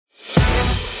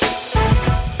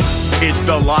It's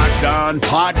the Locked On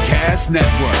Podcast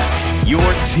Network, your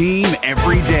team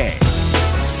every day.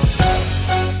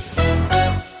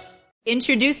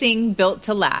 Introducing Built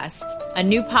to Last, a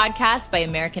new podcast by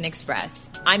American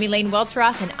Express. I'm Elaine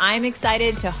Welteroth, and I'm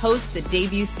excited to host the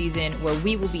debut season where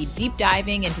we will be deep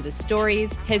diving into the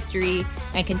stories, history,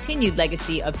 and continued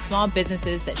legacy of small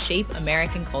businesses that shape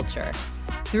American culture.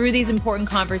 Through these important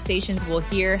conversations, we'll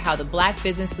hear how the Black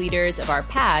business leaders of our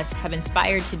past have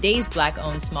inspired today's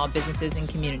Black-owned small businesses and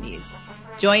communities.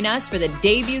 Join us for the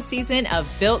debut season of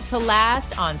Built to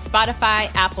Last on Spotify,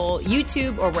 Apple,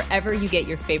 YouTube, or wherever you get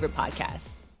your favorite podcasts.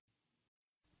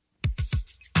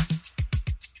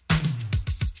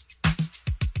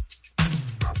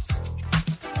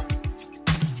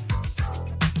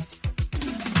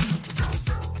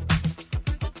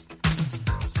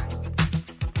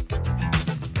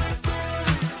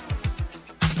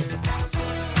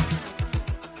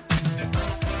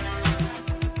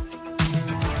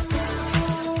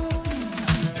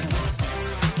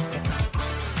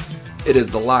 It is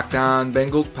the Locked On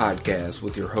Bengals podcast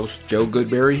with your hosts Joe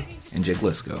Goodberry and Jake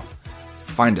Lisco.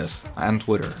 Find us on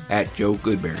Twitter at Joe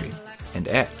Goodberry and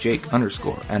at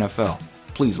Jake_NFL.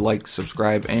 Please like,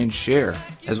 subscribe, and share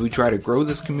as we try to grow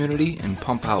this community and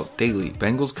pump out daily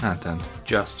Bengals content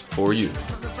just for you.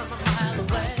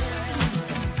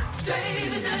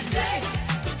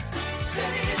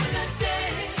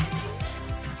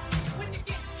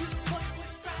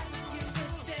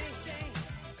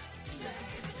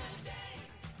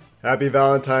 Happy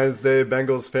Valentine's Day,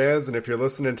 Bengals fans, and if you're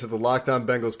listening to the Locked On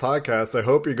Bengals podcast, I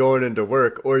hope you're going into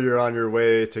work or you're on your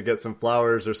way to get some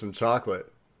flowers or some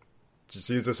chocolate.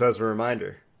 Just use this as a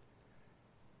reminder.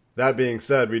 That being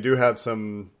said, we do have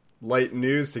some light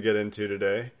news to get into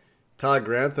today. Todd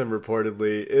Grantham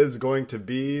reportedly is going to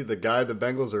be the guy the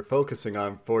Bengals are focusing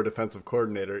on for defensive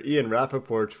coordinator. Ian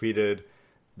Rappaport tweeted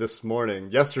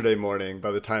yesterday morning,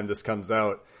 by the time this comes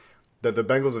out, that the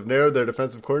Bengals have narrowed their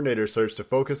defensive coordinator search to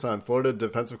focus on Florida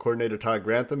defensive coordinator Todd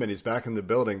Grantham, and he's back in the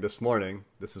building this morning.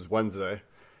 This is Wednesday.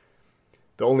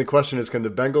 The only question is, can the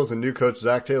Bengals and new coach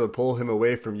Zach Taylor pull him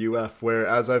away from UF, where,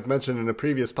 as I've mentioned in a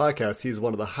previous podcast, he's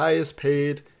one of the highest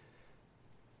paid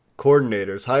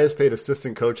coordinators, highest paid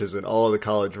assistant coaches in all of the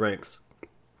college ranks.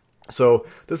 So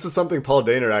this is something Paul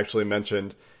Dehner actually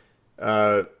mentioned.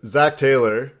 Zach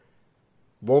Taylor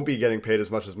won't be getting paid as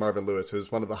much as Marvin Lewis,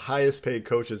 who's one of the highest paid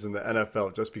coaches in the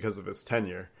NFL just because of his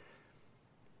tenure.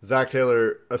 Zach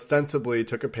Taylor ostensibly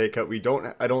took a pay cut.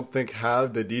 I don't think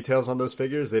have the details on those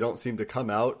figures. They don't seem to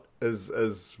come out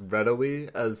as readily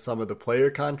as some of the player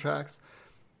contracts.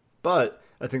 But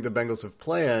I think the Bengals have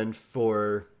planned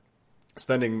for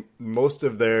spending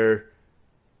the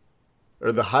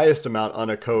highest amount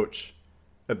on a coach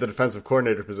at the defensive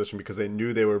coordinator position because they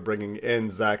knew they were bringing in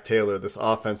Zach Taylor, this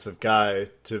offensive guy,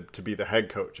 to be the head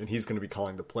coach, and he's going to be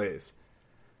calling the plays.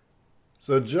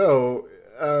 So, Joe,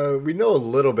 we know a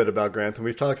little bit about Grantham.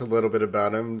 We've talked a little bit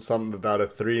about him, something about a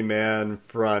three-man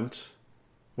front.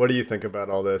 What do you think about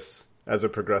all this as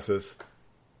it progresses?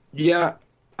 Yeah,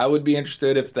 I would be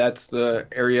interested if that's the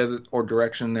area or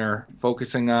direction they're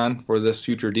focusing on for this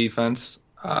future defense.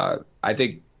 I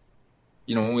think,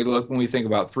 when we think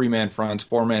about three-man fronts,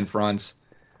 four-man fronts,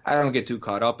 I don't get too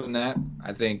caught up in that.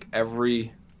 I think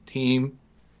every team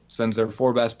sends their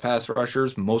four best pass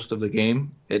rushers most of the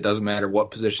game. It doesn't matter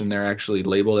what position they're actually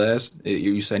labeled as.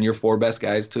 You send your four best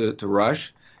guys to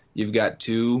rush. You've got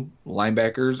two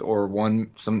linebackers or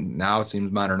now it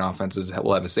seems modern offenses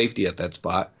will have a safety at that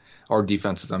spot, or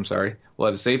defenses, I'm sorry, will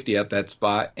have a safety at that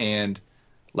spot and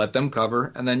let them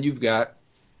cover. And then you've got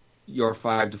your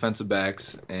five defensive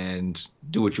backs and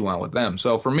do what you want with them.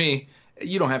 So for me,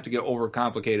 you don't have to get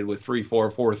overcomplicated with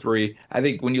 3-4, 4-3. I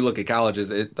think when you look at colleges,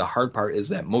 the hard part is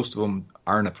that most of them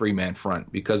aren't a three-man front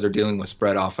because they're dealing with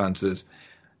spread offenses.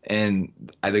 And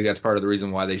I think that's part of the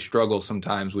reason why they struggle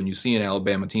sometimes when you see an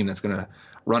Alabama team that's going to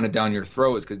run it down your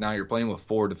throat, is because now you're playing with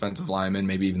four defensive linemen,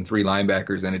 maybe even three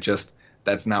linebackers, and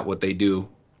that's not what they do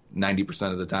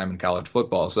 90% of the time in college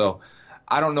football. So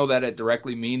I don't know that it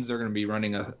directly means they're going to be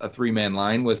running a three-man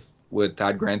line with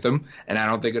Todd Grantham, and I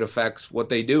don't think it affects what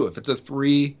they do. If it's a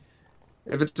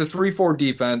 3-4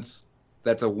 defense,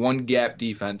 that's a one-gap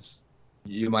defense,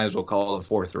 you might as well call it a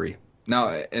 4-3. Now,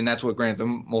 and that's what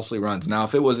Grantham mostly runs. Now,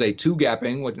 if it was a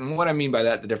two-gapping, and what I mean by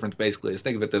that, the difference basically is,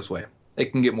 think of it this way.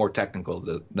 It can get more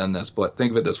technical than this, but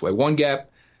think of it this way. One gap,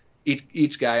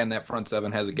 each guy in that front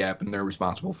seven has a gap, and they're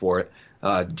responsible for it.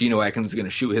 Geno Atkins is going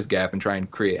to shoot his gap and try and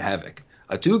create havoc.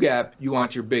 A two-gap, you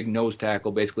want your big nose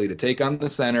tackle basically to take on the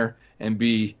center and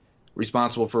be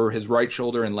responsible for his right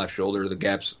shoulder and left shoulder, the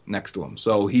gaps next to him.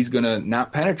 So he's going to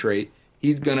not penetrate.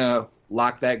 He's going to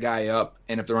lock that guy up,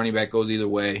 and if the running back goes either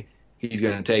way, he's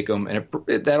going to take him, and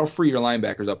that'll free your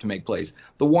linebackers up to make plays.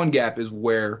 The one gap is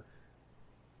where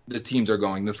the teams are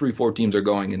going. The 3-4 teams are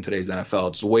going in today's NFL.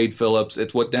 It's Wade Phillips.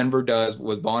 It's what Denver does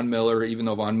with Von Miller. Even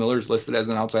though Von Miller is listed as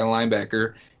an outside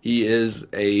linebacker, he is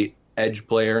a edge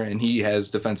player, and he has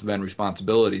defensive end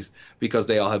responsibilities because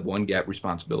they all have one gap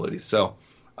responsibilities. So,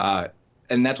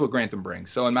 and that's what Grantham brings.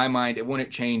 So in my mind, it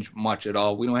wouldn't change much at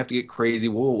all. We don't have to get crazy.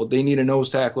 Whoa, they need a nose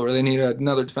tackle or they need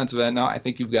another defensive end. No, I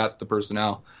think you've got the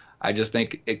personnel. I just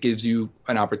think it gives you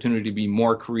an opportunity to be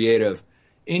more creative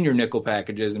in your nickel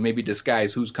packages and maybe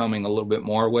disguise who's coming a little bit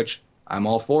more, which I'm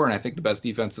all for. And I think the best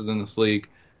defenses in this league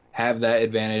have that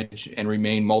advantage and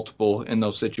remain multiple in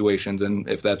those situations. And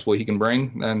if that's what he can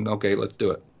bring, then okay, let's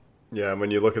do it. Yeah, and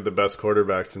when you look at the best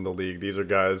quarterbacks in the league, these are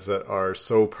guys that are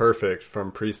so perfect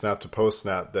from pre-snap to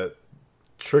post-snap that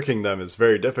tricking them is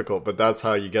very difficult, but that's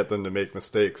how you get them to make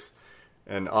mistakes.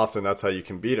 And often that's how you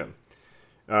can beat them.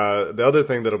 The other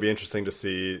thing that'll be interesting to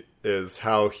see is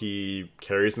how he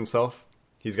carries himself.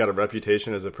 He's got a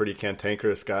reputation as a pretty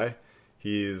cantankerous guy.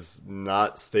 He's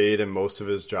not stayed in most of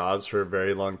his jobs for a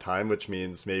very long time, which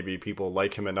means maybe people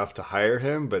like him enough to hire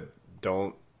him, but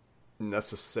don't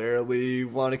necessarily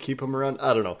want to keep him around.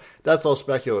 I don't know. That's all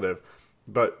speculative.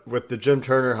 But with the Jim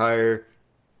Turner hire,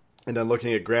 and then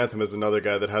looking at Grantham as another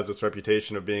guy that has this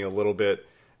reputation of being a little bit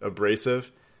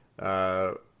abrasive,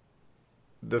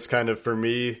 this kind of, for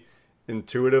me,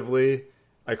 intuitively,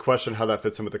 I question how that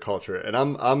fits in with the culture. And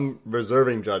I'm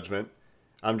reserving judgment.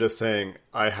 I'm just saying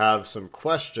I have some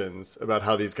questions about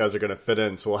how these guys are going to fit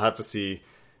in. So we'll have to see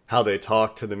how they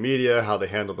talk to the media, how they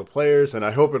handle the players, and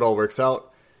I hope it all works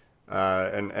out.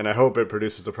 And I hope it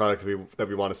produces a product that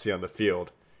we want to see on the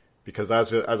field. Because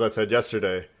as I said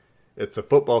yesterday, it's the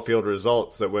football field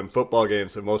results that win football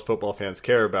games that most football fans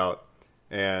care about.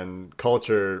 And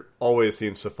culture always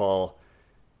seems to fall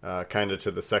kind of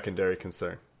to the secondary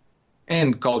concern.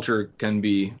 And culture can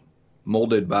be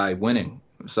molded by winning.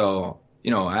 So,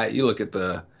 you look at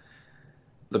the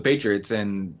Patriots,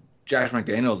 and Josh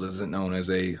McDaniels isn't known as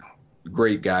a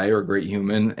great guy or a great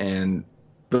human, and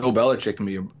Bill Belichick can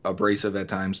be abrasive at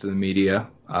times to the media,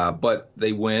 but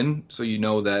they win, so you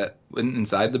know that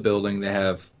inside the building they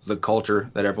have the culture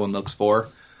that everyone looks for.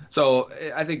 So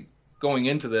I think going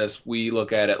into this, we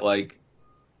look at it like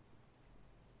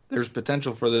there's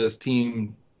potential for this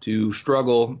team to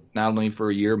struggle not only for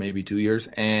a year, maybe 2 years,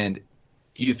 and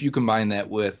if you combine that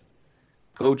with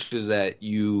coaches that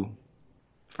you,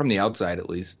 from the outside at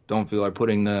least, don't feel are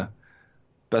putting the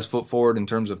best foot forward in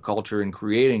terms of culture and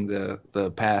creating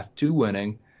the path to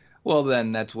winning, well,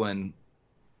 then that's when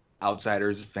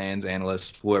outsiders, fans,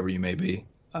 analysts, whoever you may be,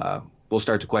 will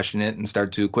start to question it and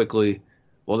start to quickly,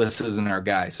 well, this isn't our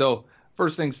guy. So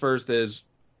first things first is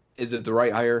it the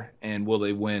right hire, and will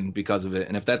they win because of it?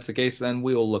 And if that's the case, then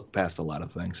we will look past a lot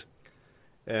of things.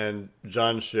 And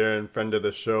John Sharon, friend of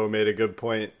the show, made a good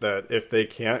point that if they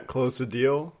can't close the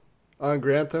deal on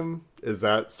Grantham, is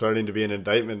that starting to be an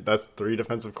indictment? That's 3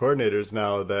 defensive coordinators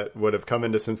now that would have come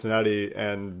into Cincinnati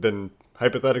and been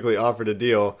hypothetically offered a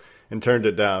deal and turned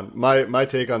it down. My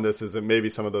take on this is that maybe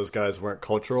some of those guys weren't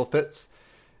cultural fits,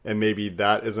 and maybe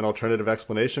that is an alternative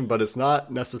explanation, but it's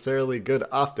not necessarily good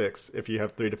optics if you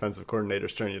have 3 defensive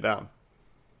coordinators turn you down.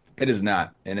 It is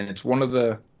not, and it's one of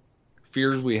the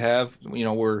fears we have.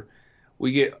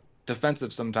 We get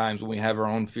defensive sometimes when we have our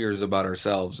own fears about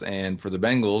ourselves, and for the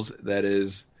Bengals, that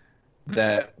is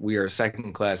that we are a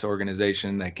second-class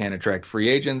organization that can attract free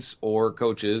agents or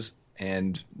coaches,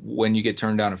 and when you get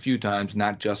turned down a few times,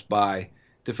 not just by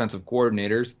defensive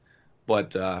coordinators,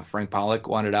 but Frank Pollock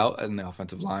wanted out in the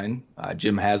offensive line.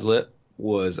 Jim Haslett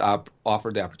was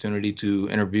offered the opportunity to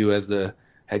interview as the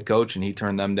head coach, and he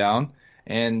turned them down,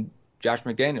 and Josh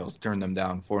McDaniels turned them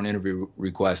down for an interview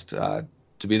request to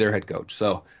be their head coach.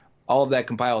 So all of that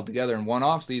compiled together in one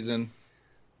offseason,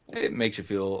 it makes you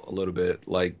feel a little bit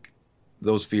like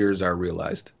those fears are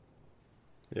realized.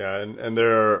 Yeah, and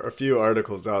there are a few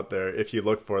articles out there, if you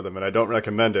look for them, and I don't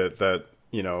recommend it, that,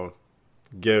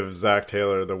 give Zach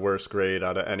Taylor the worst grade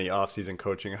out of any offseason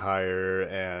coaching hire,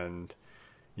 and,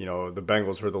 the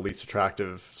Bengals were the least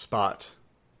attractive spot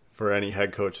for any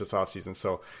head coach this offseason.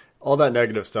 So all that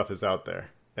negative stuff is out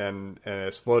there, and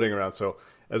it's floating around. So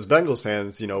as Bengals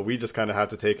fans, we just kind of have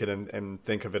to take it and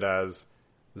think of it as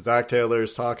Zach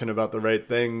Taylor's talking about the right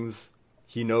things.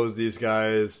 He knows these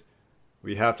guys.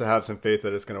 We have to have some faith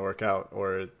that it's going to work out,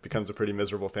 or it becomes a pretty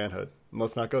miserable fanhood. And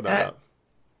let's not go that route.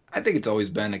 I think it's always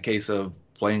been a case of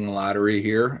playing the lottery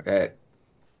here at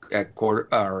head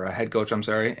coach,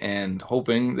 and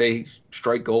hoping they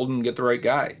strike gold and get the right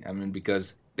guy. I mean,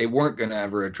 because they weren't going to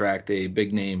ever attract a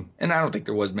big name, and I don't think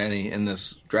there was many in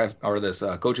this draft or this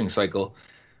coaching cycle.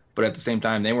 But at the same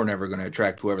time, they were never going to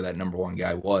attract whoever that number one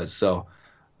guy was. So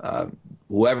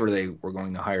whoever they were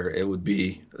going to hire, it would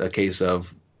be a case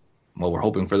of, well, we're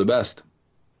hoping for the best.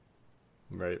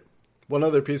 Right. One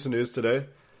other piece of news today.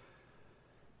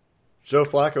 Joe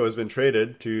Flacco has been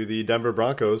traded to the Denver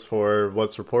Broncos for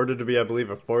what's reported to be, I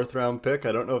believe, a 4th-round pick.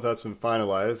 I don't know if that's been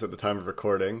finalized at the time of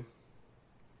recording.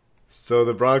 So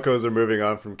the Broncos are moving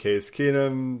on from Case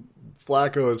Keenum.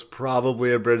 Flacco is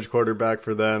probably a bridge quarterback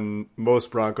for them.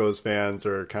 Most Broncos fans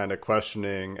are kind of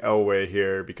questioning Elway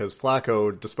here because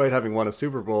Flacco, despite having won a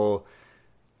Super Bowl,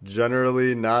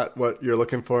 generally not what you're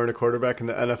looking for in a quarterback in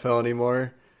the NFL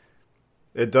anymore.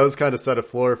 It does kind of set a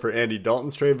floor for Andy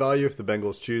Dalton's trade value if the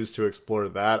Bengals choose to explore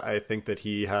that. I think that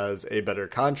he has a better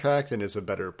contract and is a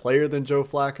better player than Joe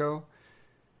Flacco.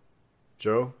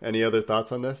 Joe, any other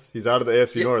thoughts on this? He's out of the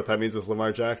AFC North. That means it's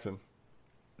Lamar Jackson.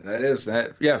 That is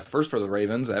that. Yeah, first for the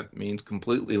Ravens, that means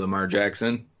completely Lamar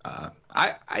Jackson.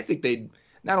 I think they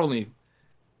not only.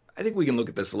 I think we can look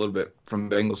at this a little bit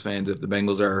from Bengals fans. If the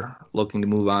Bengals are looking to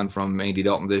move on from Andy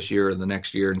Dalton this year or the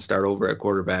next year and start over at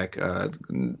quarterback,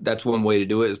 that's one way to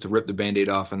do it, is to rip the Band-Aid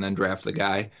off and then draft the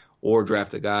guy, or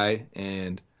draft the guy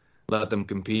and let them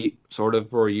compete sort of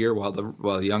for a year while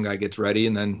the young guy gets ready,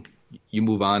 and then you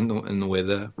move on in the way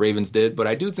the Ravens did. But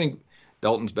I do think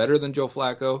Dalton's better than Joe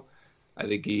Flacco. I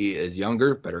think he is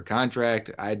younger, better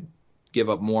contract. I'd give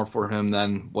up more for him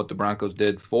than what the Broncos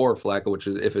did for Flacco, which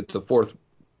is, if it's a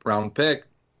 4th-round pick,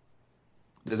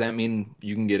 does that mean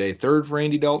you can get a 3rd for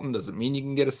Andy Dalton? Does it mean you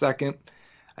can get a 2nd?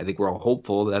 I think we're all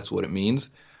hopeful that's what it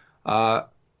means. At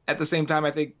the same time,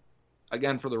 I think,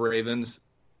 again, for the Ravens,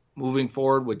 moving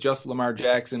forward with just Lamar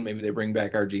Jackson, maybe they bring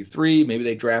back RG3, maybe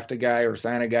they draft a guy or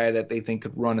sign a guy that they think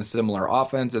could run a similar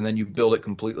offense, and then you build it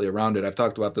completely around it. I've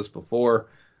talked about this before.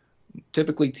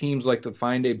 Typically, teams like to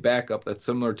find a backup that's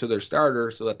similar to their starter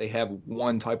so that they have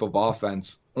one type of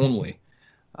offense only.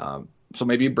 So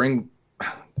maybe you bring,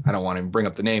 I don't want to bring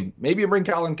up the name, maybe you bring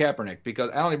Colin Kaepernick, because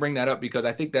I only bring that up because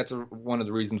I think that's one of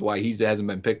the reasons why he hasn't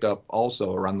been picked up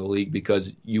also around the league,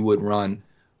 because you would run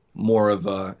more of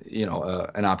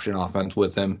an option offense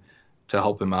with him to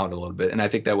help him out a little bit. And I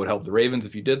think that would help the Ravens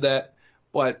if you did that.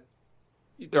 But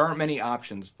there aren't many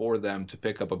options for them to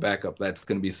pick up a backup that's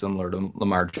going to be similar to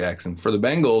Lamar Jackson. For the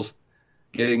Bengals,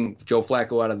 getting Joe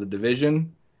Flacco out of the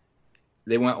division,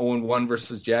 they went 0-1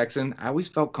 versus Jackson. I always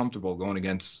felt comfortable going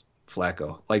against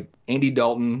Flacco. Like Andy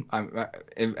Dalton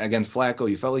against Flacco,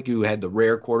 you felt like you had the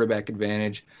rare quarterback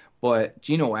advantage. But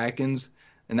Geno Atkins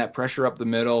and that pressure up the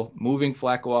middle, moving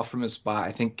Flacco off from his spot,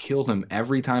 I think killed him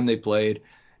every time they played.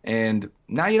 And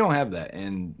now you don't have that.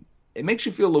 And it makes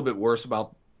you feel a little bit worse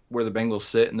about where the Bengals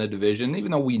sit in the division,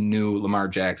 even though we knew Lamar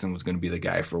Jackson was going to be the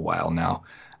guy for a while now.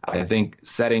 I think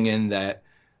setting in that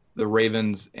the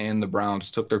Ravens and the Browns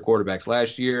took their quarterbacks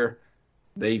last year,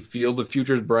 they feel the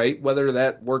future's bright, whether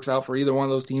that works out for either one of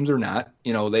those teams or not.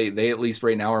 They at least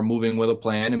right now are moving with a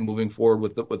plan and moving forward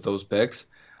with those picks.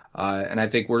 And I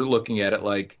think we're looking at it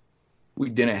like we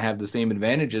didn't have the same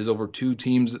advantages over two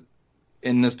teams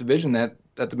in this division that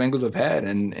the Bengals have had.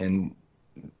 And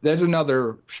there's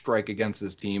another strike against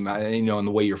this team, in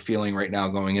the way you're feeling right now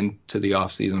going into the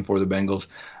offseason for the Bengals.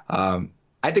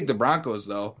 I think the Broncos,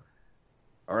 though,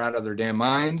 are out of their damn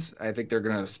minds. I think they're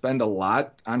going to spend a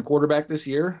lot on quarterback this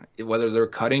year. Whether they're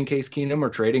cutting Case Keenum or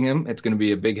trading him, it's going to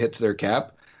be a big hit to their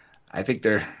cap. I think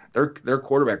their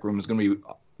quarterback room is going to be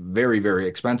very, very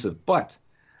expensive. But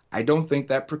I don't think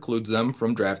that precludes them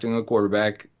from drafting a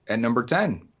quarterback at number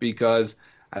 10, because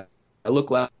I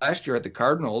look last year at the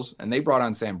Cardinals, and they brought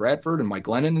on Sam Bradford and Mike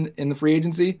Glennon in the free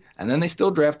agency, and then they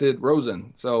still drafted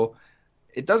Rosen. So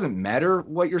it doesn't matter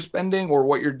what you're spending or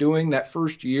what you're doing that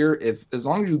first year, as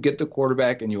long as you get the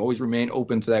quarterback and you always remain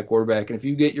open to that quarterback. And if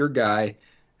you get your guy,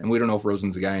 and we don't know if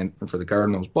Rosen's the guy for the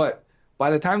Cardinals, but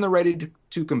by the time they're ready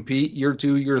to compete, year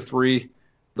 2, year 3,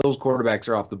 those quarterbacks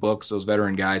are off the books, those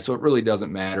veteran guys. So it really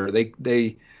doesn't matter.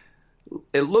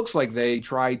 It looks like they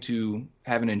try to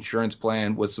have an insurance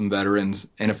plan with some veterans.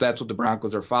 And if that's what the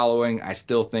Broncos are following, I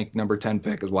still think number 10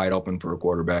 pick is wide open for a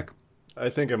quarterback. I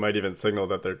think it might even signal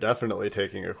that they're definitely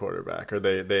taking a quarterback, or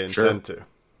they intend to.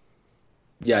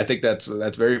 Yeah, I think that's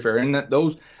very fair. And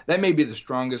that may be the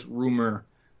strongest rumor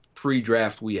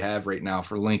pre-draft we have right now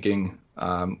for linking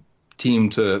team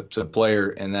to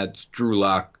player, and that's Drew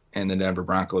Lock and the Denver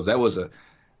Broncos. That was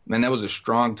a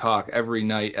strong talk every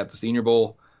night at the Senior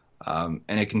Bowl, and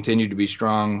it continued to be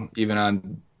strong even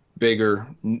on bigger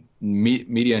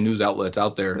media news outlets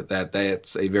out there that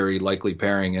that's a very likely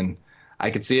pairing. And I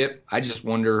could see it. I just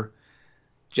wonder,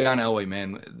 John Elway,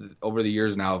 man, over the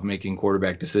years now of making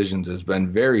quarterback decisions has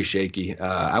been very shaky.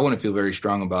 I wouldn't feel very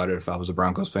strong about it if I was a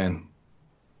Broncos fan.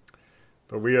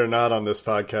 But we are not on this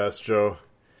podcast, Joe.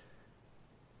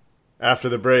 After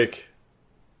the break,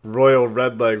 Royal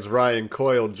Redlegs Ryan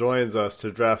Coyle joins us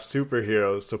to draft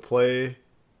superheroes to play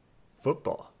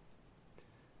football.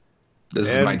 This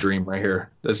is my dream right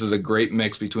here. This is a great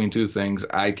mix between two things.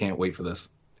 I can't wait for this.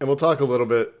 And we'll talk a little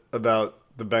bit about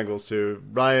the Bengals too.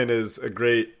 Ryan is a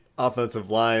great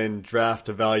offensive line draft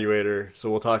evaluator, so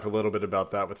we'll talk a little bit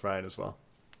about that with Ryan as well.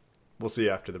 We'll see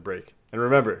you after the break. And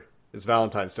remember, it's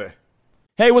Valentine's Day.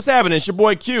 Hey, what's happening? It's your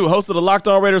boy Q, host of the Locked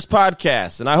On Raiders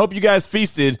podcast, and I hope you guys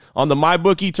feasted on the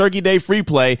MyBookie Turkey Day free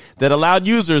play that allowed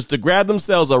users to grab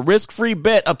themselves a risk-free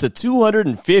bet up to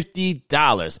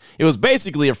 $250. It was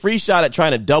basically a free shot at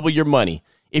trying to double your money.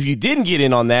 If you didn't get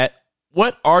in on that,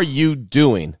 what are you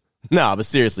doing? Nah, but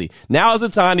seriously, now is the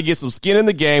time to get some skin in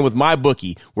the game with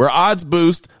MyBookie, where odds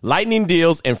boost, lightning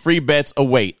deals, and free bets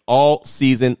await all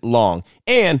season long.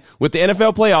 And with the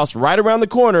NFL playoffs right around the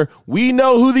corner, we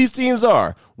know who these teams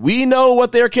are. We know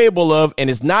what they're capable of, and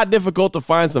it's not difficult to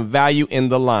find some value in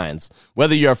the lines.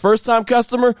 Whether you're a first-time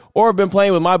customer or have been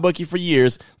playing with MyBookie for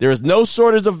years, there is no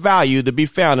shortage of value to be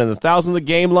found in the thousands of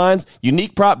game lines,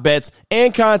 unique prop bets,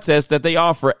 and contests that they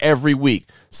offer every week.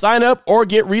 Sign up or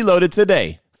get reloaded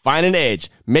today. Find an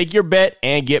edge, make your bet,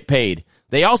 and get paid.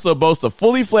 They also boast a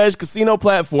fully fledged casino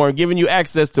platform giving you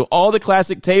access to all the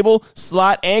classic table,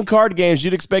 slot, and card games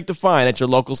you'd expect to find at your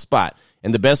local spot.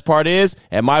 And the best part is,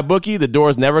 at MyBookie, the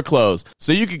doors never close,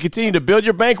 so you can continue to build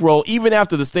your bankroll even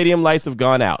after the stadium lights have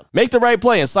gone out. Make the right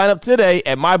play and sign up today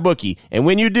at MyBookie. And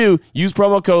when you do, use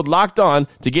promo code LOCKEDON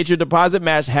to get your deposit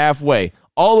matched halfway,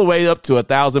 all the way up to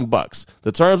 $1,000.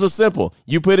 The terms are simple.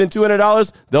 You put in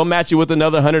 $200, they'll match you with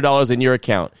another $100 in your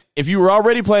account. If you were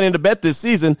already planning to bet this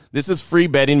season, this is free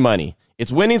betting money.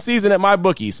 It's winning season at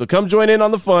MyBookie, so come join in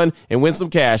on the fun and win some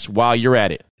cash while you're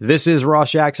at it. This is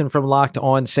Ross Jackson from Locked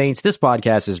On Saints. This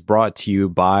podcast is brought to you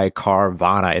by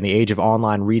Carvana. In the age of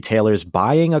online retailers,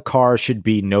 buying a car should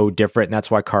be no different. And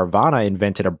that's why Carvana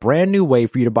invented a brand new way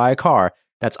for you to buy a car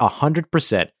that's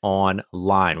 100%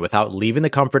 online. Without leaving the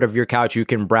comfort of your couch, you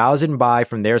can browse and buy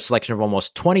from their selection of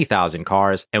almost 20,000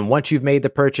 cars. And once you've made the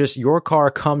purchase, your car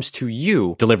comes to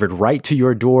you, delivered right to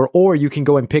your door, or you can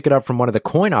go and pick it up from one of the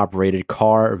coin-operated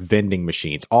car vending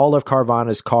machines. All of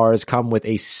Carvana's cars come with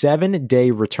a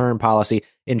 7-day return policy,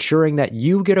 ensuring that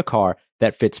you get a car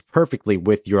that fits perfectly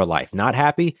with your life. Not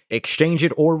happy? Exchange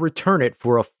it or return it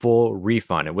for a full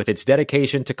refund. And with its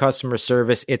dedication to customer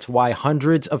service, it's why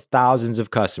hundreds of thousands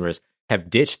of customers have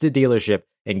ditched the dealership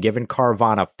and given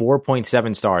Carvana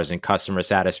 4.7 stars in customer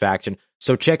satisfaction.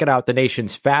 So check it out, the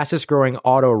nation's fastest growing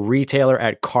auto retailer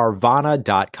at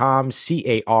Carvana.com,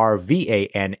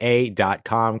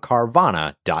 Carvana.com,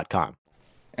 Carvana.com.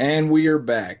 And we are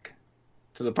back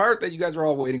to the part that you guys are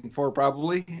all waiting for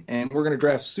probably, and we're going to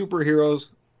draft superheroes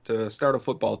to start a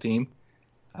football team.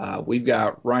 We've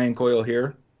got Ryan Coyle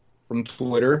here from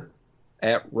Twitter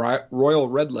at Royal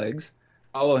Redlegs.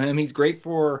 Follow him. He's great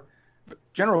for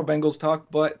general Bengals talk,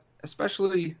 but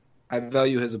especially I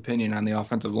value his opinion on the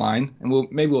offensive line. And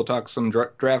we'll talk some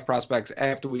draft prospects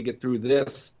after we get through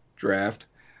this draft.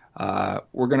 Now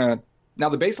the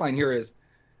baseline here is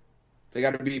they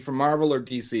got to be from Marvel or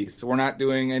DC. So we're not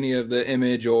doing any of the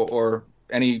Image or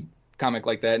any comic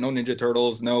like that. No Ninja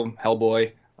Turtles, no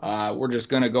Hellboy. We're just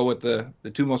going to go with the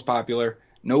two most popular.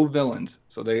 No villains.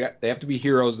 So they have to be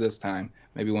heroes this time.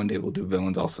 Maybe one day we'll do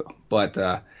villains also. But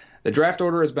the draft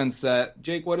order has been set.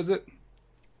 Jake, what is it?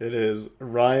 It is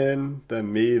Ryan,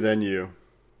 then me, then you.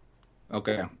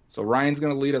 Okay. So Ryan's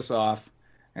going to lead us off.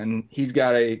 And he's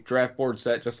got a draft board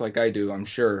set just like I do. I'm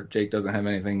sure Jake doesn't have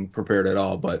anything prepared at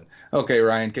all. But, okay,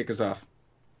 Ryan, kick us off.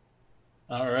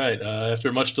 All right.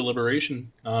 After much deliberation,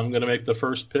 I'm going to make the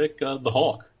first pick, the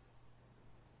Hulk.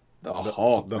 The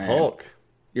Hulk, The man. Hulk.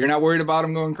 You're not worried about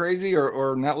him going crazy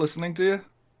or not listening to you?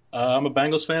 I'm a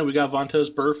Bengals fan. We got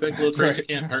Vontez Perfect. A little crazy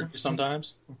can't hurt you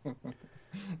sometimes. All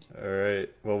right.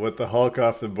 Well, with the Hulk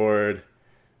off the board,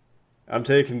 I'm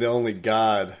taking the only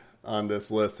god on this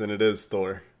list, and it is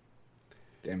Thor.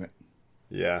 Damn it.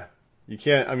 Yeah. You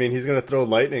can't, he's going to throw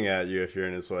lightning at you if you're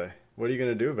in his way. What are you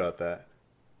going to do about that?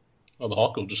 Well, the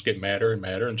Hulk will just get madder and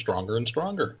madder and stronger and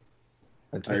stronger.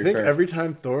 That's I very think fair. every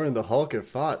time Thor and the Hulk have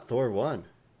fought, Thor won.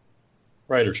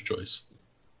 Writer's choice.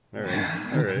 All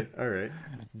right.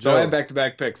 So I have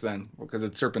back-to-back picks then, because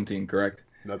it's Serpentine, correct?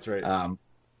 That's right.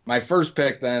 My first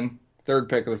pick then, third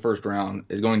pick of the first round,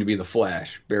 is going to be the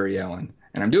Flash, Barry Allen.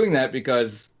 And I'm doing that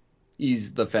because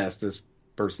he's the fastest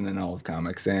person in all of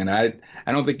comics, and I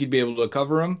don't think you'd be able to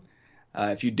cover him.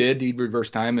 If you did, he'd reverse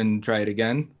time and try it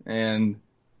again. And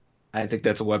I think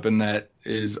that's a weapon that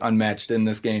is unmatched in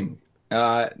this game.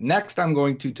 Next, I'm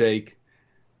going to take,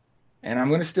 and I'm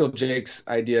going to steal Jake's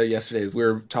idea yesterday. We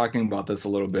were talking about this a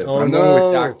little bit. Oh, but I'm going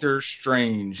with Doctor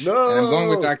Strange. No! And I'm going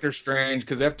with Doctor Strange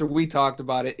because after we talked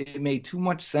about it, it made too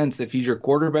much sense if he's your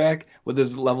quarterback with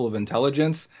his level of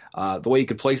intelligence, the way he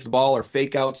could place the ball or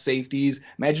fake out safeties.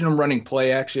 Imagine him running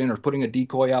play action or putting a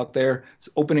decoy out there. It's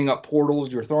opening up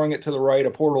portals. You're throwing it to the right.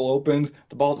 A portal opens.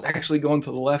 The ball's actually going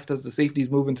to the left as the safety's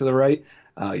moving to the right.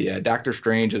 Yeah, Doctor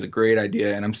Strange is a great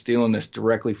idea, and I'm stealing this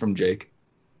directly from Jake.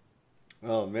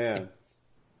 Oh, man.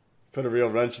 Put a real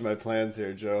wrench in my plans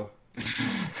here, Joe.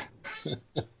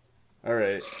 All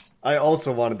right. I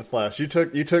also wanted the Flash. You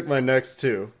took my next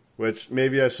two, which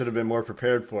maybe I should have been more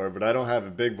prepared for, but I don't have a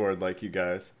big board like you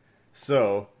guys.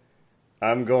 So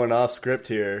I'm going off script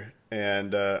here,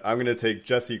 and I'm going to take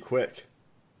Jesse Quick.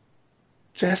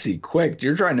 Jesse Quick,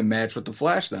 you're trying to match with the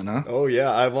Flash then, huh? Oh,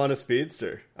 yeah. I want a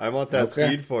speedster. I want that Okay.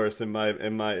 speed force in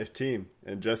my team,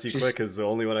 and Jesse Quick is the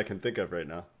only one I can think of right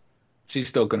now. She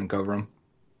still couldn't cover him.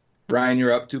 Brian,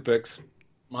 you're up. 2 picks.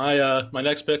 My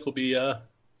next pick will be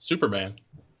Superman.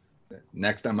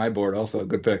 Next on my board, also a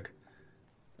good pick.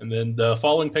 And then the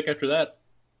following pick after that,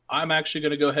 I'm actually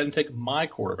going to go ahead and take my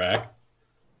quarterback,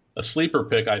 a sleeper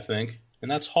pick, I think, and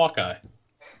that's Hawkeye.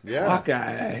 Yeah.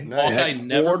 Hawkeye. Nice. Hawkeye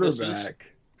never misses. Quarterback.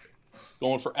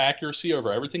 Going for accuracy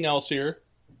over everything else here.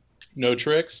 No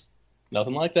tricks,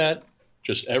 nothing like that.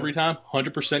 Just every time,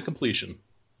 100% completion.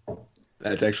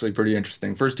 That's actually pretty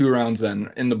interesting. First 2 rounds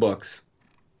then in the books.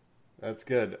 That's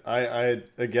good. I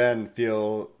again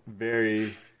feel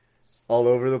very all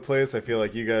over the place. I feel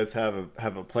like you guys have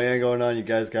a plan going on. You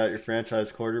guys got your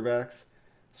franchise quarterbacks.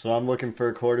 So I'm looking for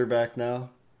a quarterback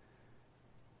now.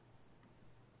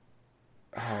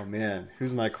 Oh man,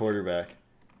 who's my quarterback?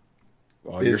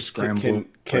 Oh, you're scrambling.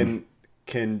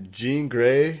 Can Jean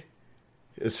Grey,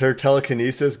 is her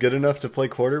telekinesis good enough to play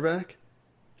quarterback?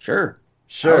 Sure.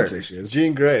 I Sure. would say she is.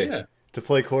 Jean Grey Yeah. to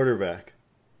play quarterback.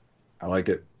 I like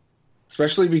it.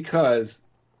 Especially because,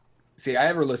 see, I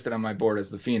have her listed on my board as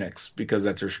the Phoenix because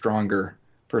that's her stronger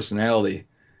personality.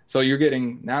 So you're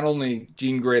getting not only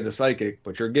Jean Grey the psychic,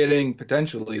 but you're getting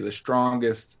potentially the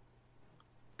strongest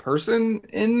person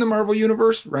in the Marvel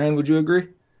Universe. Ryan, would you agree?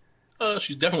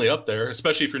 She's definitely up there,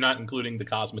 especially if you're not including the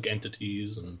cosmic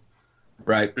entities. And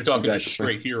Right. you're talking just Exactly.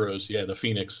 straight heroes. Yeah, the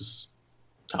Phoenix is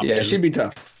top Yeah, 2. she'd be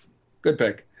tough. Good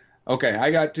pick. Okay, I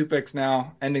got 2 picks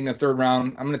now, ending the 3rd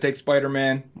round. I'm going to take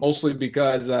Spider-Man, mostly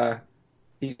because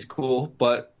he's cool,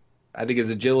 but I think his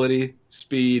agility,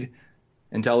 speed,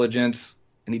 intelligence,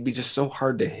 and he'd be just so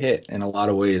hard to hit in a lot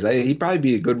of ways. He'd probably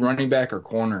be a good running back or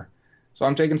corner. So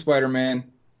I'm taking Spider-Man.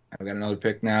 I've got another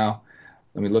pick now.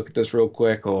 Let me look at this real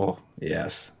quick. Oh,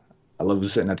 yes. I love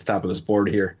sitting at the top of this board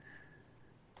here.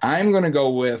 I'm going to go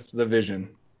with the Vision.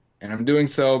 And I'm doing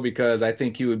so because I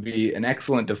think he would be an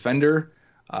excellent defender,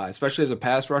 especially as a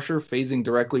pass rusher, phasing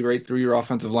directly right through your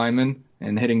offensive lineman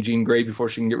and hitting Jean Grey before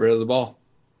she can get rid of the ball.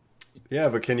 Yeah,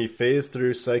 but can he phase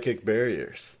through psychic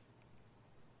barriers?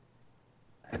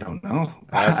 I don't know.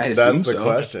 That's the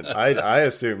question. I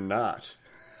assume not.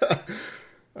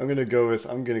 I'm gonna go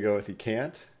with he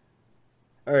can't.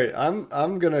 All right,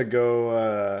 I'm gonna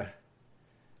go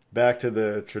back to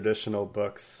the traditional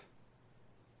books,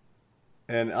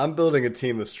 and I'm building a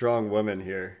team of strong women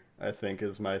here. I think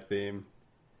is my theme,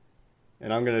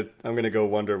 and I'm gonna go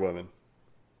Wonder Woman.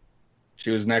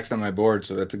 She was next on my board,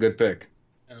 so that's a good pick.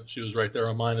 Yeah, she was right there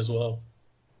on mine as well.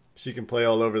 She can play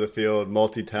all over the field,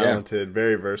 multi-talented,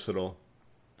 very versatile.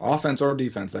 Offense or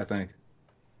defense, I think.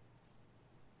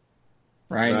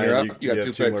 Ryan, you're up. You got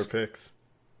have 2 more picks. picks.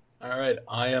 All right,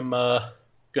 I am going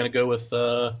to go with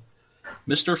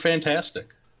Mr.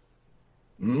 Fantastic.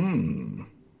 Mm.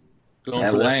 Going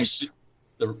At for length.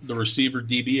 the receiver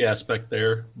DB aspect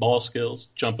there, ball skills,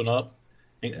 jumping up.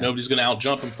 Ain't nobody's going to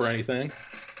outjump him for anything.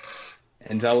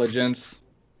 Intelligence.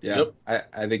 Yeah,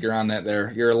 Yep. I think you're on that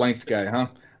there. You're a length guy, huh?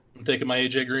 I'm taking my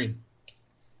AJ Green.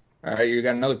 All right, you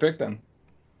got another pick then.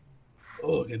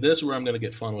 Oh, okay, this is where I'm going to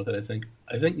get fun with it, I think.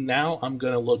 I think now I'm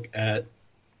going to look at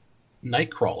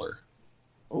Nightcrawler.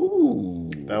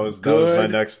 Ooh. That was my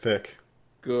next pick.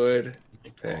 Good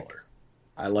pick. Nightcrawler.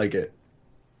 I like it.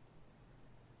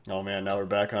 Oh man, now we're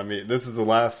back on me. This is the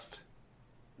last.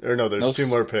 Or no, there's No, 2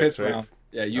 more picks, right? round.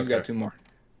 Yeah, you've Okay. got 2 more.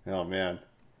 Oh man.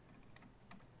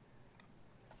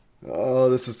 Oh,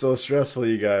 this is so stressful,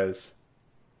 you guys.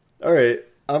 All right,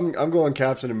 I'm going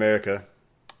Captain America.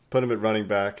 Put him at running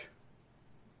back.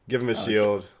 Give him a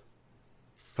shield.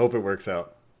 Hope it works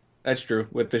out. That's true.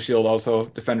 With the shield also,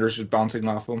 defenders just bouncing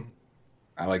off him.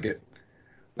 I like it.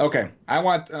 Okay, I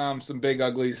want some big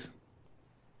uglies.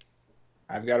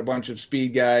 I've got a bunch of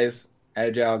speed guys,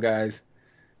 agile guys.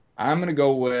 I'm going to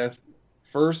go with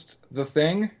first The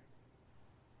Thing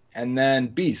and then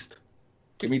Beast.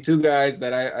 Give me two guys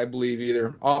that I believe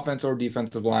either offense or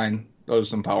defensive line. Those are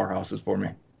some powerhouses for me.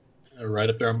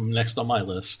 Right up there next on my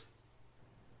list.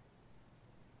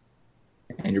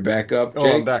 And you're back up,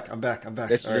 Jake? Oh, I'm back.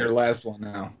 This is your last one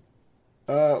now.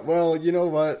 Well, you know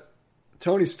what?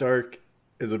 Tony Stark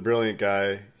is a brilliant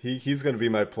guy. He's going to be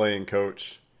my playing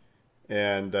coach.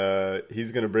 And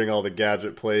he's going to bring all the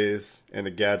gadget plays and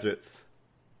the gadgets.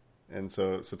 And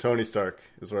so Tony Stark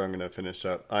is where I'm going to finish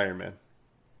up. Iron Man.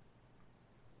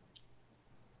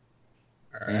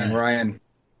 All right. And Ryan.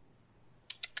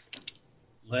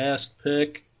 Last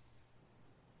pick.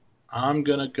 I'm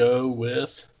going to go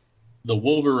with the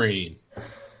Wolverine.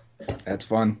 That's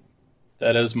fun.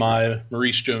 That is my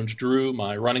Maurice Jones-Drew,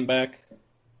 my running back.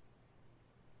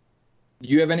 Do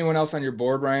you have anyone else on your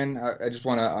board, Ryan? I just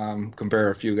want to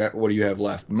compare a few. What do you have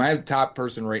left? My top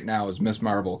person right now is Miss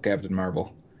Marvel, Captain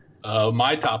Marvel.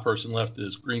 My top person left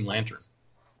is Green Lantern.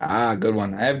 Ah, good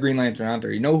one. I have Green Lantern out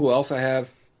there. You know who else I have?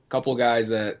 A couple guys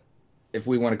that, if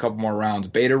we win a couple more rounds,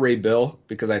 Beta Ray Bill,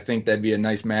 because I think that'd be a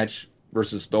nice match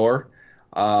versus Thor.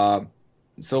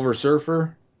 Silver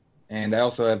Surfer, and I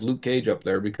also have Luke Cage up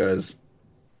there because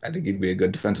I think he'd be a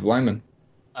good defensive lineman.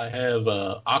 I have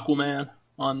Aquaman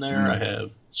on there. I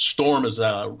have Storm is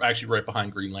actually right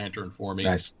behind Green Lantern for me.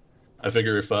 Nice. I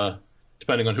figure if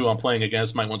depending on who I'm playing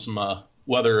against, might want some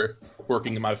weather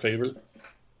working in my favor.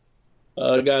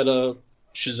 I got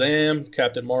Shazam,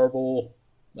 Captain Marvel,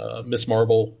 Miss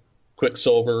Marvel,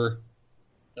 Quicksilver.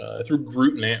 I threw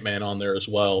Groot and Ant-Man on there as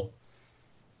well.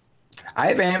 I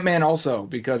have Ant-Man also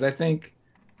because I think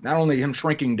not only him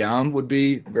shrinking down would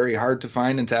be very hard to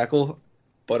find and tackle,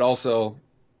 but also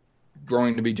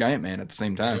growing to be Giant Man at the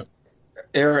same time.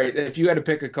 Yeah. All right, if you had to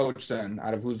pick a coach then,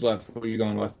 out of who's left, who are you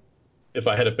going with? If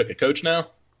I had to pick a coach now?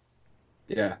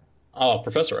 Yeah. Oh,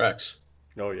 Professor X.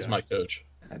 Oh, yeah. He's my coach.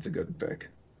 That's a good pick.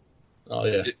 Oh,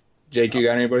 yeah. Jake, you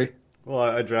got anybody? Well,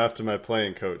 I drafted my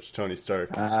playing coach, Tony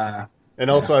Stark. And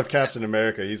also I have Captain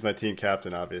America. He's my team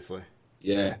captain, obviously.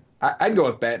 Yeah. I'd go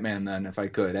with Batman then if I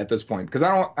could at this point. Because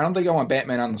I don't think I want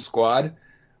Batman on the squad,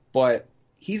 but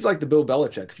he's like the Bill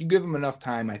Belichick. If you give him enough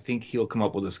time, I think he'll come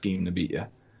up with a scheme to beat you.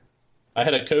 I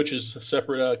had a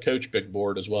separate coach big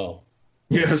board as well.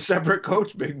 Yeah, a separate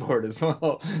coach big board as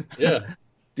well. Yeah.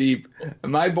 Deep.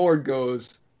 My board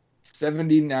goes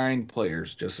 79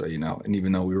 players, just so you know. And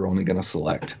even though we were only going to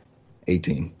select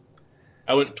 18.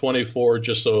 I went 24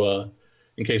 just so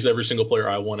in case every single player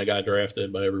I want got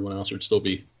drafted by everyone else, would still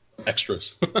be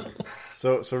extras.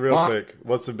 So real quick,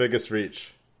 what's the biggest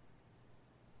reach?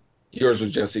 Yours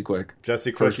was Jesse Quick.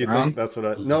 Jesse Quick, you think? That's what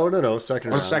I... No,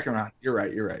 second round. Second round. You're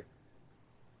right.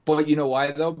 But you know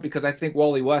why, though? Because I think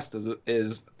Wally West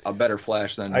is a better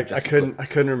Flash than I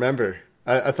couldn't remember.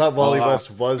 I thought Wally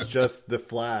West was just the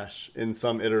Flash in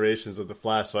some iterations of the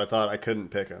Flash, so I thought I couldn't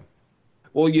pick him.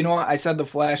 Well, you know what? I said the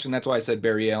Flash, and that's why I said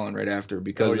Barry Allen right after,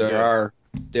 because there are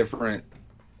different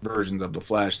versions of the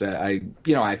Flash that I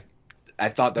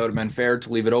thought that would have been fair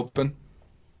to leave it open.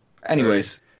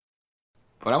 Anyways,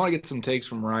 but I want to get some takes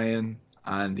from Ryan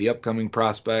on the upcoming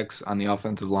prospects on the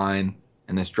offensive line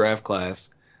in this draft class.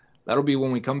 That'll be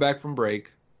when we come back from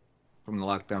break from the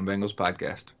Lockdown Bengals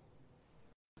podcast.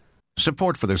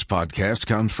 Support for this podcast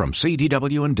comes from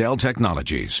CDW and Dell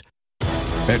Technologies.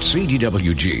 At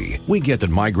CDWG, we get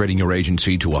that migrating your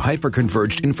agency to a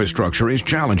hyper-converged infrastructure is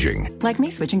challenging. Like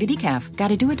me switching to decaf.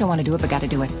 Gotta do it, don't want to do it, but gotta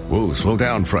do it. Whoa, slow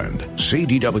down, friend.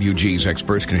 CDWG's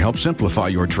experts can help simplify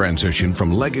your transition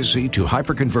from legacy to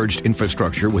hyper-converged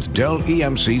infrastructure with Dell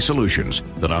EMC solutions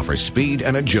that offer speed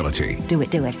and agility. Do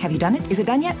it. Have you done it? Is it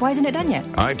done yet? Why isn't it done yet?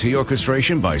 IT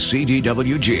orchestration by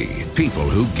CDWG. People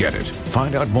who get it.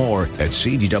 Find out more at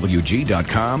cdwg.com/Dell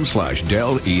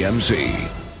EMC.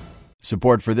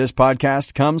 Support for this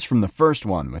podcast comes from The First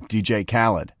One with DJ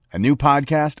Khaled, a new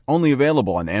podcast only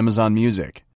available on Amazon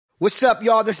Music. What's up,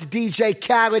 y'all? This is DJ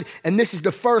Khaled, and this is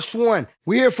The First One.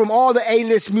 We hear from all the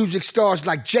A-list music stars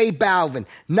like J Balvin,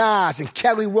 Nas, and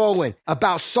Kelly Rowland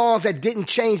about songs that didn't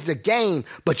change the game,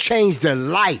 but changed their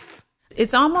life.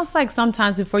 It's almost like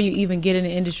sometimes before you even get in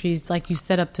the industry, it's like you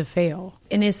set up to fail.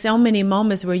 And there's so many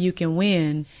moments where you can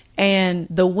win. And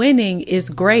the winning is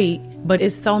great, but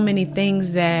it's so many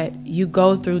things that you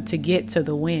go through to get to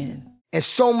the win. And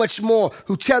so much more,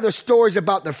 who tell their stories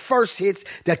about their first hits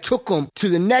that took them to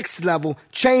the next level,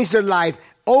 changed their life,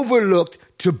 overlooked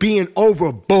to being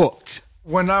overbooked.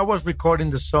 When I was recording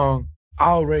the song,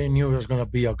 I already knew it was going to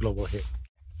be a global hit.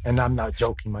 And I'm not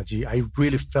joking, my G. I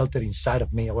really felt it inside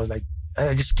of me. I was like,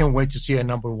 I just can't wait to see a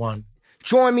number one.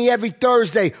 Join me every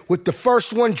Thursday with the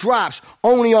first one drops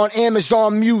only on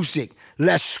Amazon Music.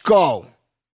 Let's go.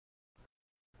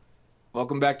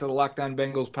 Welcome back to the Locked On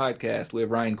Bengals podcast. We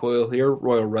have Ryan Coyle here,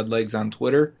 Royal Redlegs on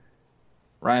Twitter.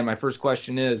 Ryan, my first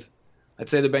question is, I'd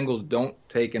say the Bengals don't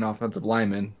take an offensive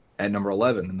lineman at number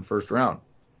 11 in the first round.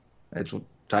 It's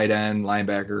tight end,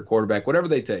 linebacker, quarterback, whatever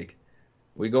they take.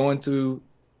 We go into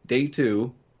day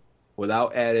 2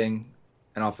 without adding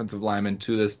an offensive lineman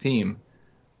to this team.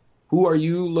 Who are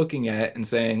you looking at and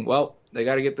saying, well, they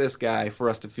got to get this guy for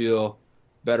us to feel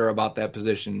better about that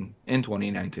position in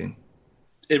 2019?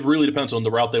 It really depends on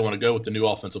the route they want to go with the new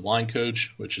offensive line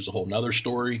coach, which is a whole nother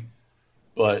story.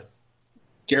 But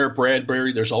Garrett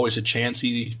Bradbury, there's always a chance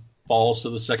he falls to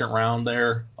the second round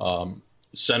there.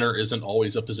 Center isn't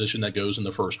always a position that goes in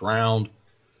the first round,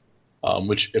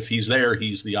 which if he's there,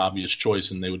 he's the obvious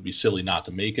choice, and they would be silly not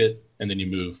to make it. And then you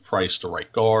move Price to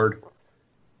right guard.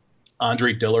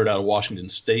 Andre Dillard out of Washington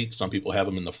State. Some people have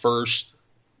him in the first.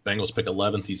 Bengals pick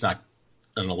 11th. He's not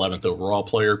an 11th overall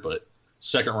player, but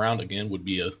second round, again, would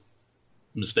be a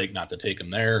mistake not to take him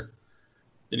there.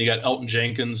 Then you got Elton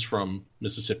Jenkins from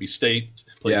Mississippi State.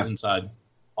 Plays inside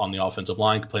on the offensive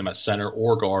line. Can play him at center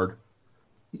or guard.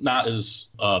 Not as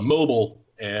mobile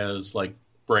as like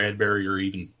Bradbury or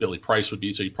even Billy Price would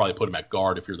be, so you probably put him at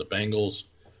guard if you're the Bengals.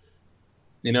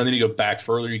 You know, then you go back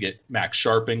further, you get Max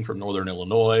Sharping from Northern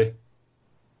Illinois,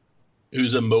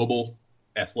 who's a mobile,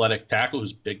 athletic tackle,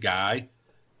 who's a big guy.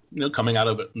 You know, coming out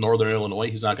of Northern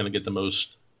Illinois, he's not going to get the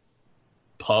most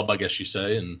pub, I guess you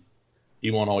say, and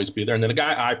he won't always be there. And then a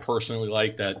guy I personally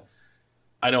like that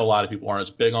I know a lot of people aren't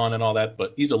as big on and all that,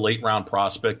 but he's a late-round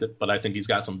prospect, but I think he's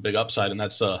got some big upside, and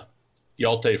that's Hjalte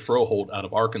Froholt out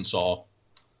of Arkansas.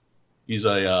 He's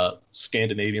a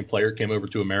Scandinavian player, came over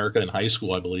to America in high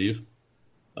school, I believe,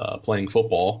 playing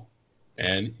football.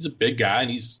 And he's a big guy,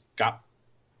 and he's got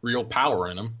real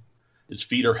power in him. His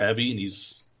feet are heavy, and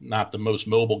he's not the most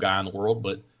mobile guy in the world,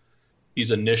 but he's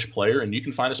a niche player, and you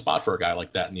can find a spot for a guy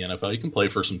like that in the NFL. He can play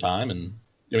for some time, and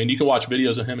I mean, you can watch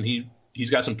videos of him, and he's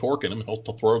got some torque in him, and he'll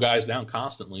throw guys down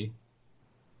constantly.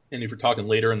 And if you're talking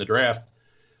later in the draft,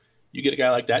 you get a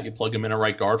guy like that, you plug him in a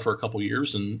right guard for a couple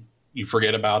years, and you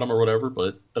forget about him or whatever,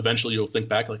 but eventually you'll think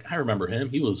back like, I remember him.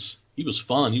 He was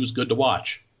fun. He was good to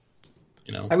watch.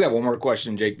 You know. I've got one more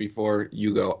question, Jake, before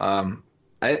you go.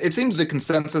 It seems the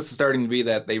consensus is starting to be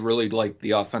that they really like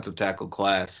the offensive tackle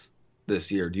class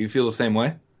this year. Do you feel the same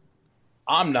way?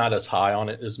 I'm not as high on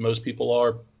it as most people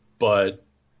are, but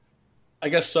I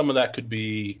guess some of that could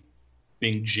be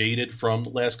being jaded from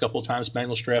the last couple of times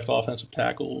Bengals draft offensive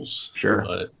tackles. Sure.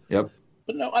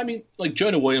 But no, I mean, like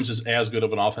Jonah Williams is as good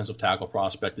of an offensive tackle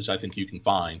prospect as I think you can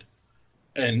find.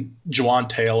 And Juwan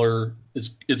Taylor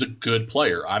is a good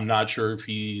player. I'm not sure if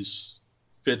he's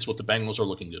fits what the Bengals are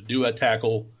looking to do at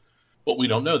tackle, but we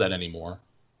don't know that anymore.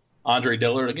 Andre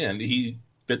Dillard, again, he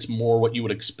fits more what you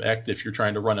would expect if you're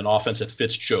trying to run an offense that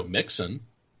fits Joe Mixon.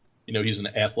 You know, he's an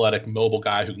athletic, mobile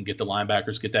guy who can get the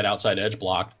linebackers, get that outside edge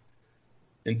block.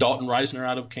 And Dalton Reisner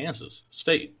out of Kansas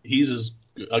State. He's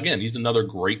another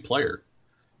great player.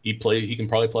 He can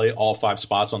probably play all 5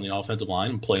 spots on the offensive line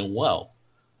and play them well.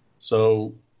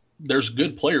 So there's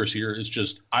good players here. It's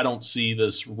just I don't see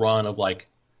this run of like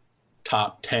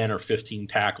top 10 or 15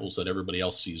 tackles that everybody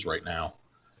else sees right now.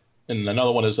 And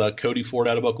another one is Cody Ford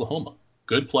out of Oklahoma.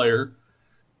 Good player.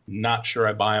 Not sure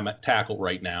I buy him at tackle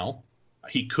right now.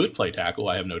 He could play tackle,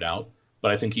 I have no doubt,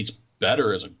 but I think he's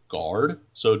better as a guard.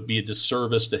 So it'd be a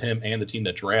disservice to him and the team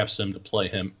that drafts him to play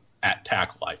him at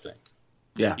tackle, I think.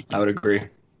 Yeah, I would agree.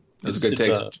 That's a good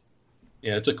take.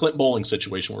 It's a Clint Bowling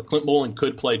situation where Clint Bowling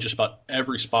could play just about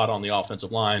every spot on the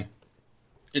offensive line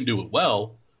and do it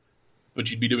well, but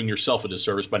you'd be doing yourself a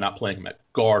disservice by not playing him at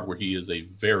guard where he is a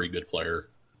very good player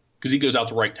because he goes out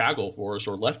to right tackle for us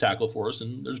or left tackle for us,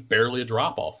 and there's barely a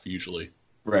drop-off usually.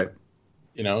 Right.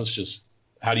 You know, it's just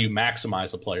how do you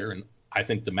maximize a player? And I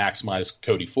think to maximize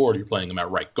Cody Ford, you're playing him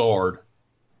at right guard.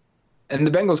 And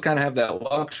the Bengals kind of have that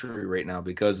luxury right now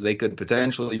because they could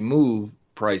potentially move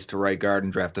Price to right guard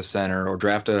and draft a center or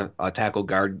draft a tackle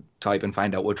guard type and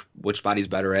find out which spot he's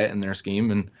better at in their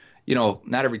scheme. And, you know,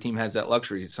 not every team has that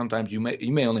luxury. Sometimes you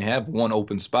may only have one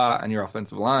open spot on your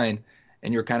offensive line,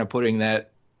 and you're kind of putting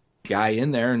that guy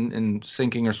in there and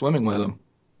sinking or swimming with him.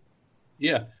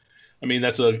 Yeah. I mean,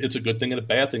 it's a good thing and a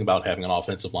bad thing about having an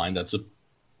offensive line that's a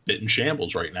bit in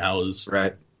shambles right now is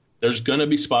right. There's going to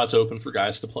be spots open for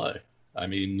guys to play. I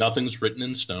mean, nothing's written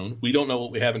in stone. We don't know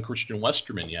what we have in Christian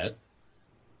Westerman yet,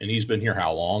 and he's been here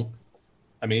how long?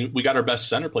 I mean, we got our best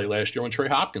center play last year when Trey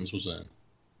Hopkins was in.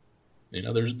 You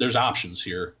know, there's options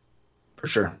here. For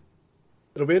sure.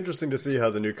 It'll be interesting to see how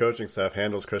the new coaching staff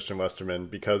handles Christian Westerman,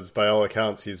 because by all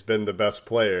accounts, he's been the best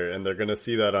player, and they're going to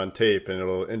see that on tape, and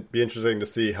it'll be interesting to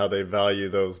see how they value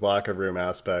those locker room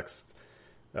aspects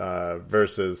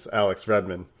versus Alex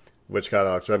Redmond, which got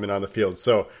Alex Redmond on the field.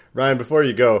 So, Ryan, before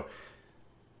you go,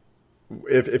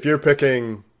 if you're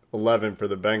picking 11 for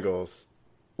the Bengals,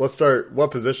 let's start.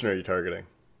 What position are you targeting?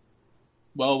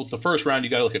 Well, with the first round, you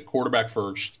got to look at quarterback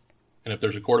first, and if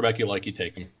there's a quarterback you like, you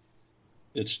take him.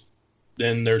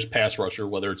 Then there's pass rusher,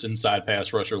 whether it's inside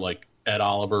pass rusher like Ed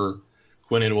Oliver,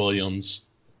 Quinnen Williams,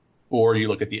 or you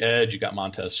look at the edge, you got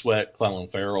Montez Sweat, Clellan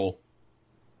Ferrell.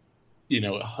 I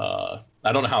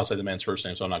don't know how to say the man's first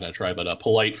name, so I'm not going to try, but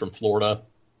Polite from Florida,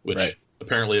 which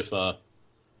apparently if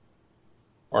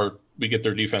we get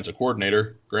their defensive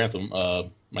coordinator, Grantham,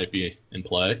 might be in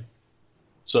play.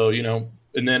 So,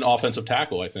 and then offensive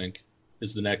tackle, I think,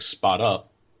 is the next spot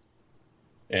up.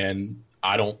 And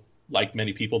I don't like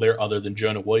many people there other than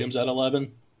Jonah Williams at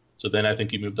 11. So then I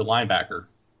think you move to linebacker.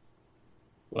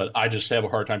 But I just have a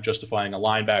hard time justifying a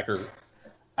linebacker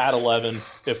at 11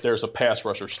 if there's a pass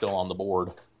rusher still on the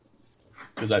board.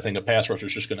 Because I think a pass rusher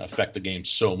is just going to affect the game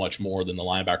so much more than the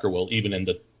linebacker will, even in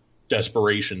the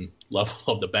desperation level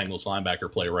of the Bengals linebacker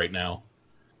play right now.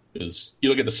 Because you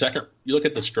look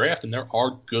at this draft, and there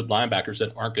are good linebackers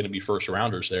that aren't going to be first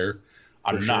rounders there.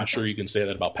 I'm not sure you can say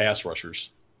that about pass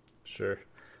rushers. Sure.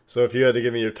 So if you had to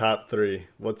give me your top three,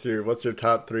 what's your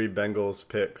top three Bengals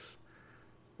picks?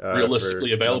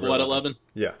 Realistically available at 11?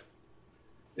 Yeah.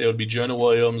 It would be Jonah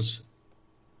Williams,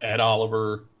 Ed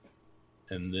Oliver,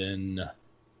 and then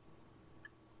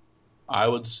I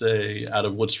would say out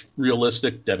of what's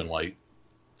realistic, Devin White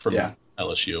from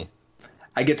LSU.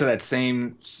 I get to that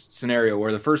same scenario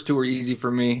where the first two are easy for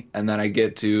me, and then I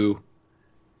get to,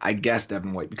 I guess,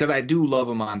 Devin White. Because I do love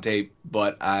him on tape,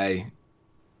 but I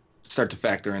start to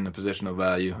factor in the positional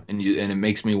value, and it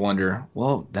makes me wonder,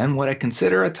 well, then would I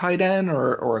consider a tight end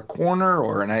or a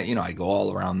corner, I go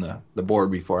all around the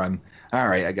board before I'm, all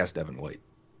right, I guess Devin White.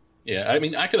 Yeah, I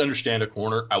mean, I could understand a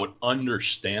corner. I would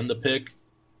understand the pick.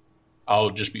 I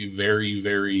would just be very,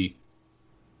 very...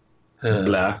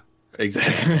 blah.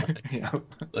 Exactly. You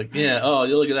look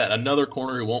at that. Another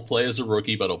corner who won't play as a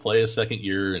rookie, but will play his second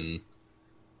year, and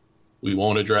we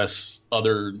won't address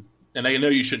other... And I know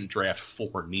you shouldn't draft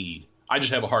for need. I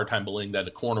just have a hard time believing that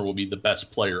a corner will be the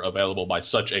best player available by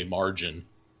such a margin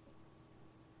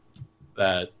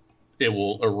that it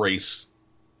will erase.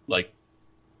 I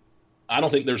don't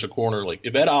think there's a corner.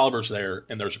 If Ed Oliver's there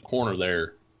and there's a corner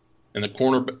there, and the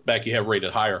cornerback you have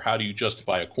rated higher, how do you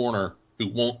justify a corner who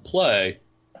won't play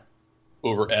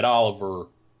over Ed Oliver,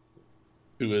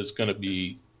 who is going to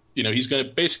be, he's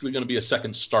basically going to be a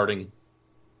second starting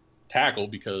tackle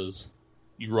because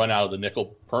you run out of the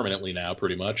nickel permanently now,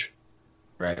 pretty much.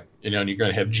 Right. And you're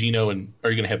going to have Geno, and are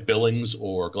you going to have Billings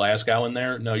or Glasgow in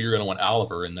there? No, you're going to want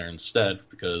Oliver in there instead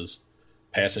because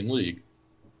passing league.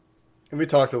 And we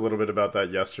talked a little bit about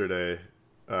that yesterday.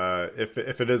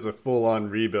 If it is a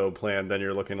full-on rebuild plan, then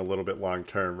you're looking a little bit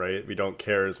long-term, right? We don't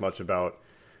care as much about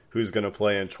who's going to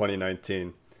play in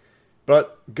 2019.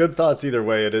 But good thoughts either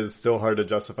way. It is still hard to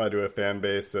justify to a fan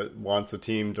base that wants a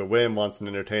team to win, wants an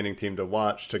entertaining team to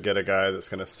watch, to get a guy that's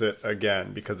going to sit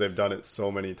again because they've done it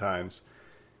so many times.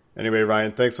 Anyway,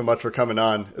 Ryan, thanks so much for coming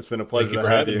on. It's been a pleasure to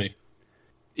have you. Me.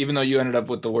 Even though you ended up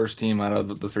with the worst team out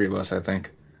of the three of us, I think.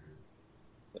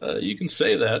 You can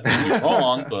say that. You're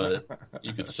wrong, but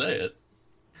you could say it.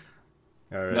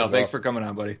 All right. No, thanks for coming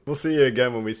on, buddy. We'll see you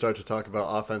again when we start to talk about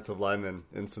offensive linemen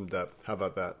in some depth. How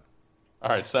about that? All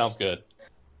right, sounds good.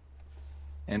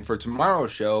 And for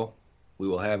tomorrow's show, we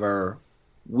will have our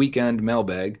weekend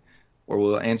mailbag where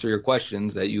we'll answer your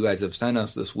questions that you guys have sent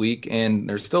us this week. And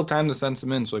there's still time to send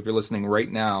some in, so if you're listening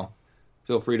right now,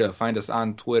 feel free to find us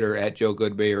on Twitter at Joe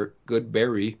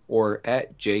Goodberry or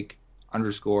at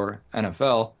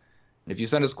Jake_NFL. And if you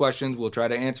send us questions, we'll try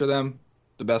to answer them.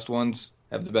 The best ones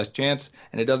have the best chance.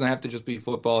 And it doesn't have to just be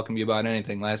football. It can be about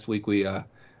anything. Last week we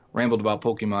rambled about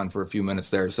Pokemon for a few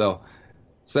minutes there. So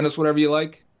send us whatever you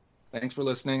like. Thanks for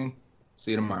listening.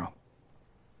 See you tomorrow.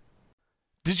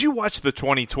 Did you watch the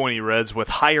 2020 Reds with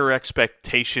higher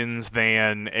expectations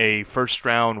than a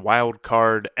first-round wild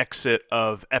card exit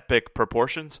of epic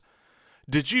proportions?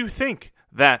 Did you think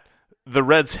that the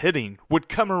Reds hitting would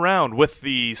come around with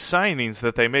the signings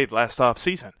that they made last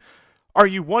offseason? Are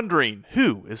you wondering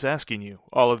who is asking you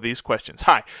all of these questions?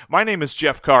 Hi, my name is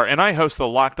Jeff Carr, and I host the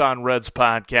Locked On Reds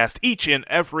podcast each and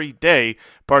every day,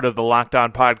 part of the Locked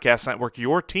On Podcast Network,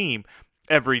 your team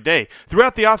every day.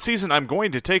 Throughout the offseason, I'm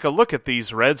going to take a look at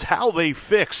these Reds, how they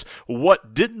fix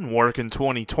what didn't work in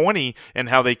 2020, and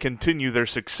how they continue their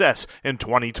success in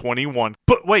 2021.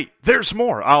 But wait, there's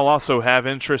more. I'll also have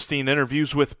interesting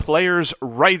interviews with players,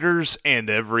 writers, and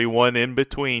everyone in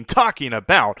between talking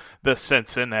about the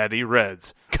Cincinnati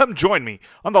Reds. Come join me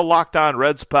on the Locked On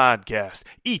Reds podcast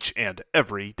each and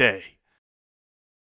every day.